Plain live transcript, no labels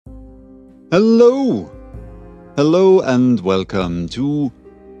Hello! Hello and welcome to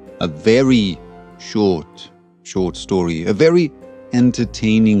a very short story, a very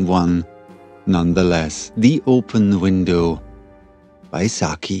entertaining one nonetheless. The Open Window by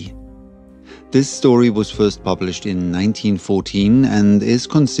Saki. This story was first published in 1914 and is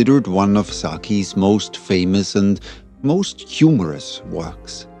considered one of Saki's most famous and most humorous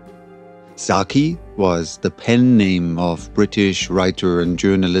works. Saki was the pen name of British writer and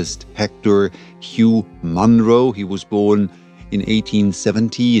journalist Hector Hugh Munro. He was born in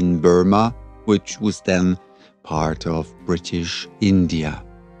 1870 in Burma, which was then part of British India.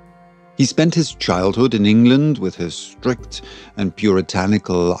 He spent his childhood in England with his strict and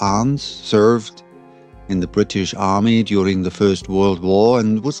puritanical aunts, served in the British Army during the First World War,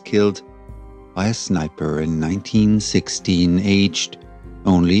 and was killed by a sniper in 1916, aged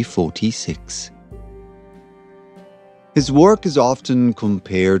only 46. His work is often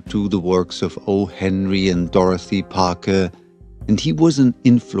compared to the works of O. Henry and Dorothy Parker, and he was an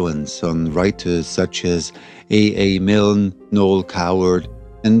influence on writers such as A. Milne, Noel Coward,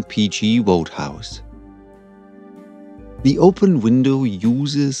 and P.G. Wodehouse. The Open Window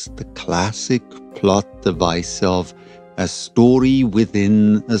uses the classic plot device of a story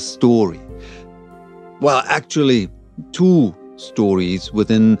within a story. Well, actually, two stories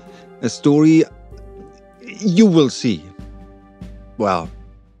within a story. You will see. Well,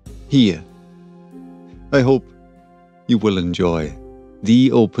 here. I hope you will enjoy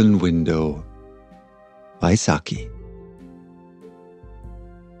The Open Window by Saki.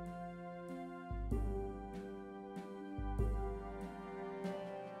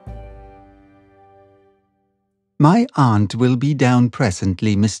 "My aunt will be down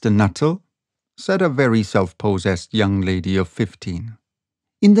presently, Mr. Nuttall," said a very self-possessed young lady of 15.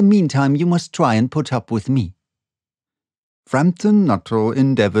 "In the meantime, you must try and put up with me." Frampton Nuttall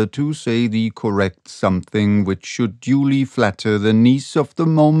endeavoured to say the correct something which should duly flatter the niece of the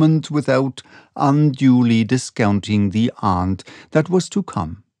moment without unduly discounting the aunt that was to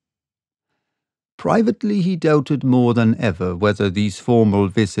come. Privately he doubted more than ever whether these formal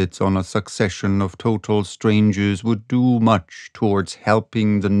visits on a succession of total strangers would do much towards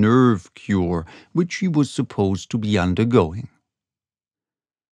helping the nerve cure which he was supposed to be undergoing.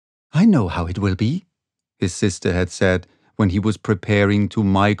 "I know how it will be," his sister had said when he was preparing to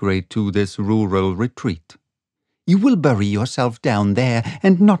migrate to this rural retreat. "You will bury yourself down there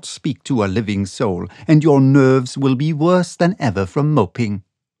and not speak to a living soul, and your nerves will be worse than ever from moping.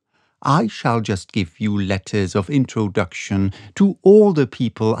 I shall just give you letters of introduction to all the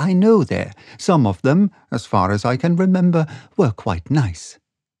people I know there. Some of them, as far as I can remember, were quite nice."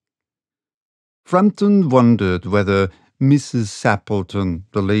 Frampton wondered whether Mrs. Sappleton,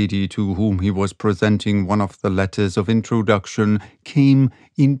 the lady to whom he was presenting one of the letters of introduction, came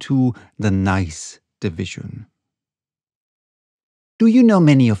into the nice division. "Do you know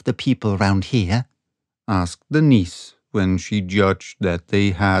many of the people round here?" asked the niece, when she judged that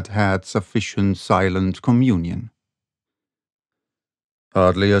they had had sufficient silent communion.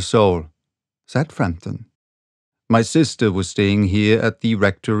 "Hardly a soul," said Frampton. "My sister was staying here at the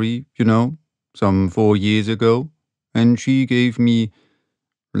rectory, you know, some 4 years ago, and she gave me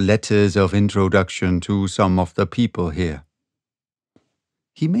letters of introduction to some of the people here."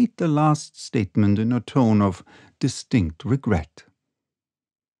 He made the last statement in a tone of distinct regret.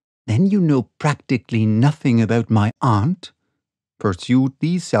 "Then you know practically nothing about my aunt?" pursued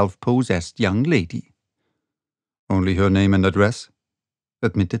the self-possessed young lady. "Only her name and address,"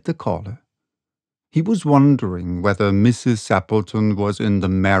 admitted the caller. He was wondering whether Mrs. Sappleton was in the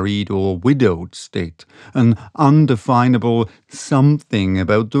married or widowed state. An undefinable something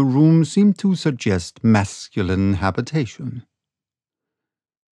about the room seemed to suggest masculine habitation.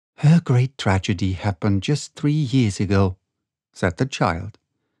 "Her great tragedy happened just 3 years ago," said the child.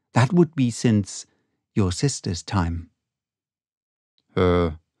 "That would be since your sister's time."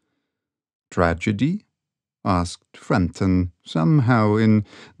 "Her tragedy?" asked Frampton. Somehow in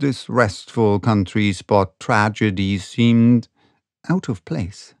this restful country spot tragedy seemed out of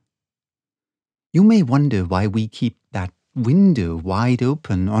place. "You may wonder why we keep that window wide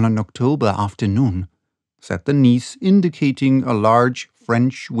open on an October afternoon," said the niece, indicating a large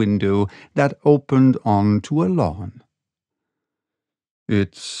French window that opened on to a lawn.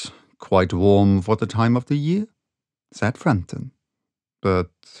 "It's quite warm for the time of the year," said Frampton.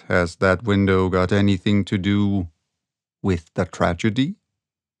 "But has that window got anything to do with the tragedy?"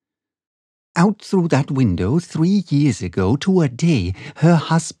 "Out through that window 3 years ago to a day, her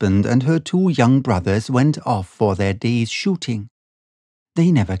husband and her 2 young brothers went off for their day's shooting. They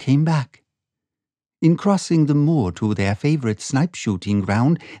never came back. In crossing the moor to their favourite snipe-shooting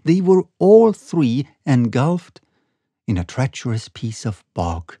ground, they were all three engulfed in a treacherous piece of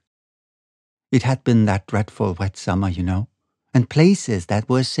bog. It had been that dreadful wet summer, you know, and places that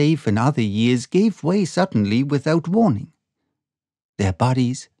were safe in other years gave way suddenly without warning. Their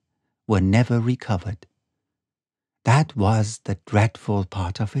bodies were never recovered. That was the dreadful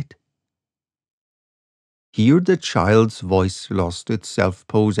part of it. Here the child's voice lost its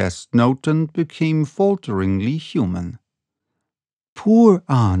self-possessed note and became falteringly human. Poor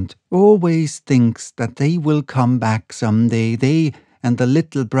aunt always thinks that they will come back some day, they and the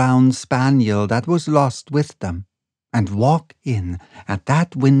little brown spaniel that was lost with them, and walk in at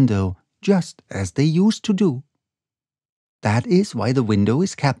that window just as they used to do. That is why the window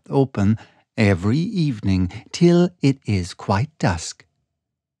is kept open every evening till it is quite dusk.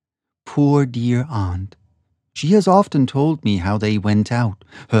 Poor dear aunt! She has often told me how they went out,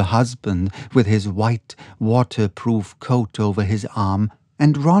 her husband with his white waterproof coat over his arm,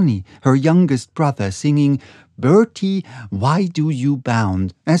 and Ronnie, her youngest brother, singing, "Bertie, why do you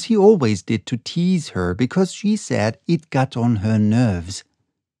bound?" as he always did to tease her, because she said it got on her nerves.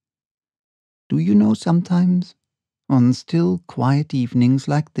 Do you know, sometimes, on still quiet evenings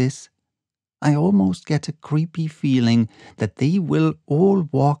like this, I almost get a creepy feeling that they will all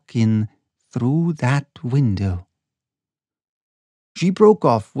walk in through that window. She broke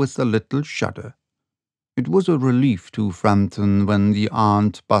off with a little shudder. It was a relief to Frampton when the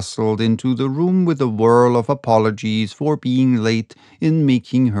aunt bustled into the room with a whirl of apologies for being late in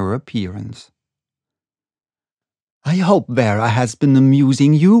making her appearance. "I hope Vera has been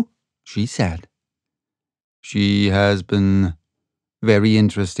amusing you," she said. "She has been very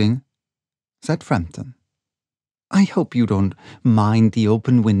interesting," said Frampton. "I hope you don't mind the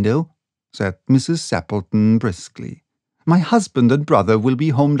open window," said Mrs. Sappleton briskly. "My husband and brother will be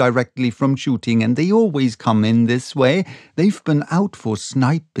home directly from shooting, and they always come in this way. They've been out for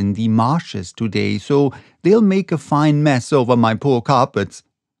snipe in the marshes today, so they'll make a fine mess over my poor carpets.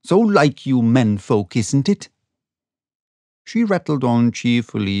 So like you menfolk, isn't it?" She rattled on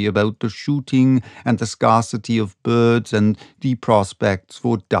cheerfully about the shooting and the scarcity of birds and the prospects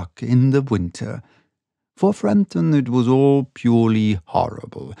for duck in the winter. For Frampton it was all purely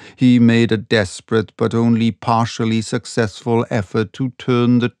horrible. He made a desperate but only partially successful effort to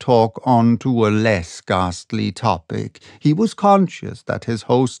turn the talk on to a less ghastly topic. He was conscious that his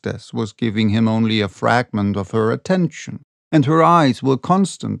hostess was giving him only a fragment of her attention, and her eyes were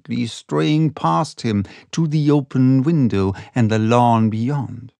constantly straying past him to the open window and the lawn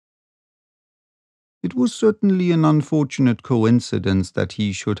beyond. It was certainly an unfortunate coincidence that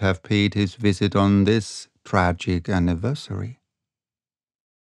he should have paid his visit on this tragic anniversary.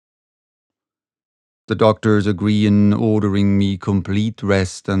 "The doctors agree in ordering me complete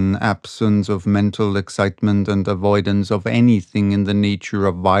rest, an absence of mental excitement, and avoidance of anything in the nature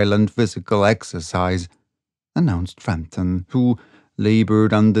of violent physical exercise," announced Frampton, who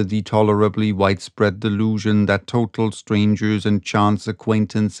laboured under the tolerably widespread delusion that total strangers and chance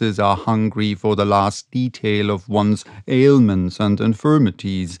acquaintances are hungry for the last detail of one's ailments and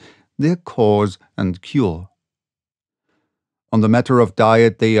infirmities, their cause and cure. "On the matter of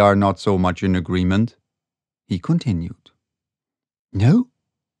diet they are not so much in agreement," he continued. "No?"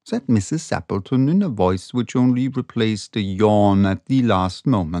 said Mrs. Sappleton in a voice which only replaced a yawn at the last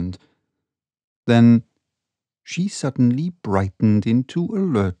moment. Then she suddenly brightened into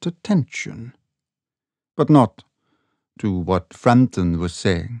alert attention, but not to what Frampton was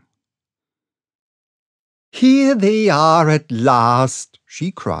saying. "Here they are at last,"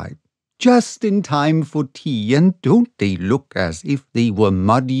 she cried, "just in time for tea, and don't they look as if they were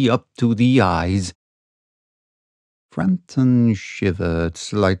muddy up to the eyes?" Frampton shivered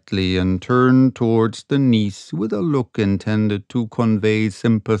slightly and turned towards the niece with a look intended to convey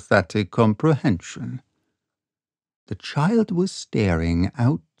sympathetic comprehension. The child was staring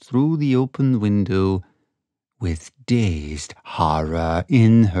out through the open window with dazed horror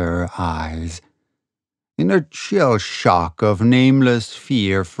in her eyes. In a chill shock of nameless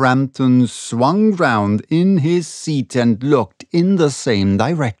fear, Frampton swung round in his seat and looked in the same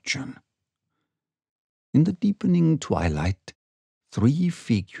direction. In the deepening twilight, 3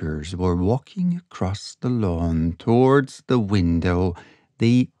 figures were walking across the lawn towards the window.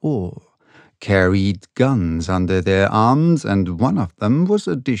 They all carried guns under their arms, and one of them was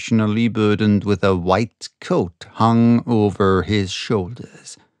additionally burdened with a white coat hung over his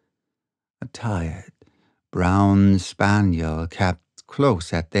shoulders. A tired brown spaniel kept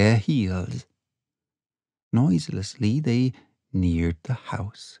close at their heels. Noiselessly they neared the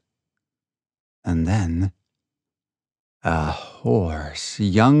house, and then A hoarse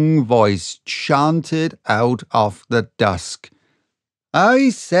young voice chanted out of the dusk, "I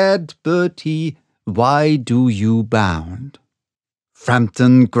said, Bertie, why do you bound?"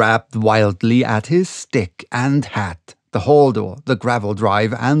 Frampton grabbed wildly at his stick and hat. The hall door, the gravel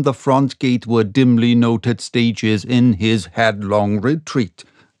drive, and the front gate were dimly noted stages in his headlong retreat.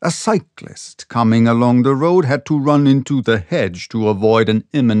 A cyclist coming along the road had to run into the hedge to avoid an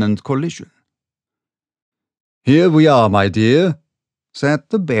imminent collision. "Here we are, my dear," said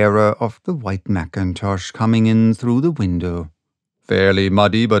the bearer of the white mackintosh, coming in through the window. "Fairly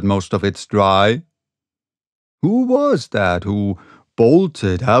muddy, but most of it's dry. Who was that who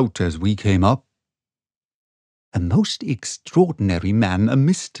bolted out as we came up?" "A most extraordinary man, a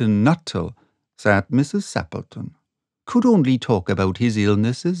Mr. Nuttall," said Mrs. Sappleton. "Could only talk about his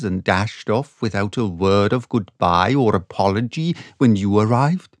illnesses and dashed off without a word of goodbye or apology when you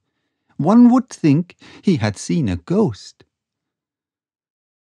arrived. One would think he had seen a ghost."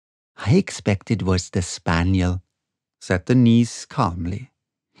 "I expect it was the spaniel," said the niece calmly.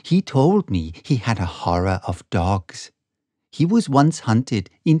 "He told me he had a horror of dogs. He was once hunted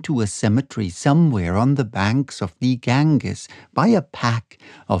into a cemetery somewhere on the banks of the Ganges by a pack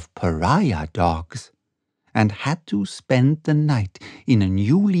of pariah dogs, and had to spend the night in a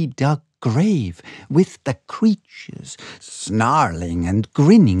newly dug grave with the creatures snarling and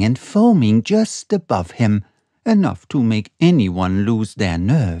grinning and foaming just above him, enough to make anyone lose their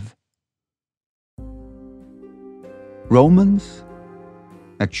nerve. Romance,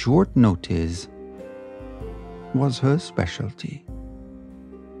 at short notice, was her specialty.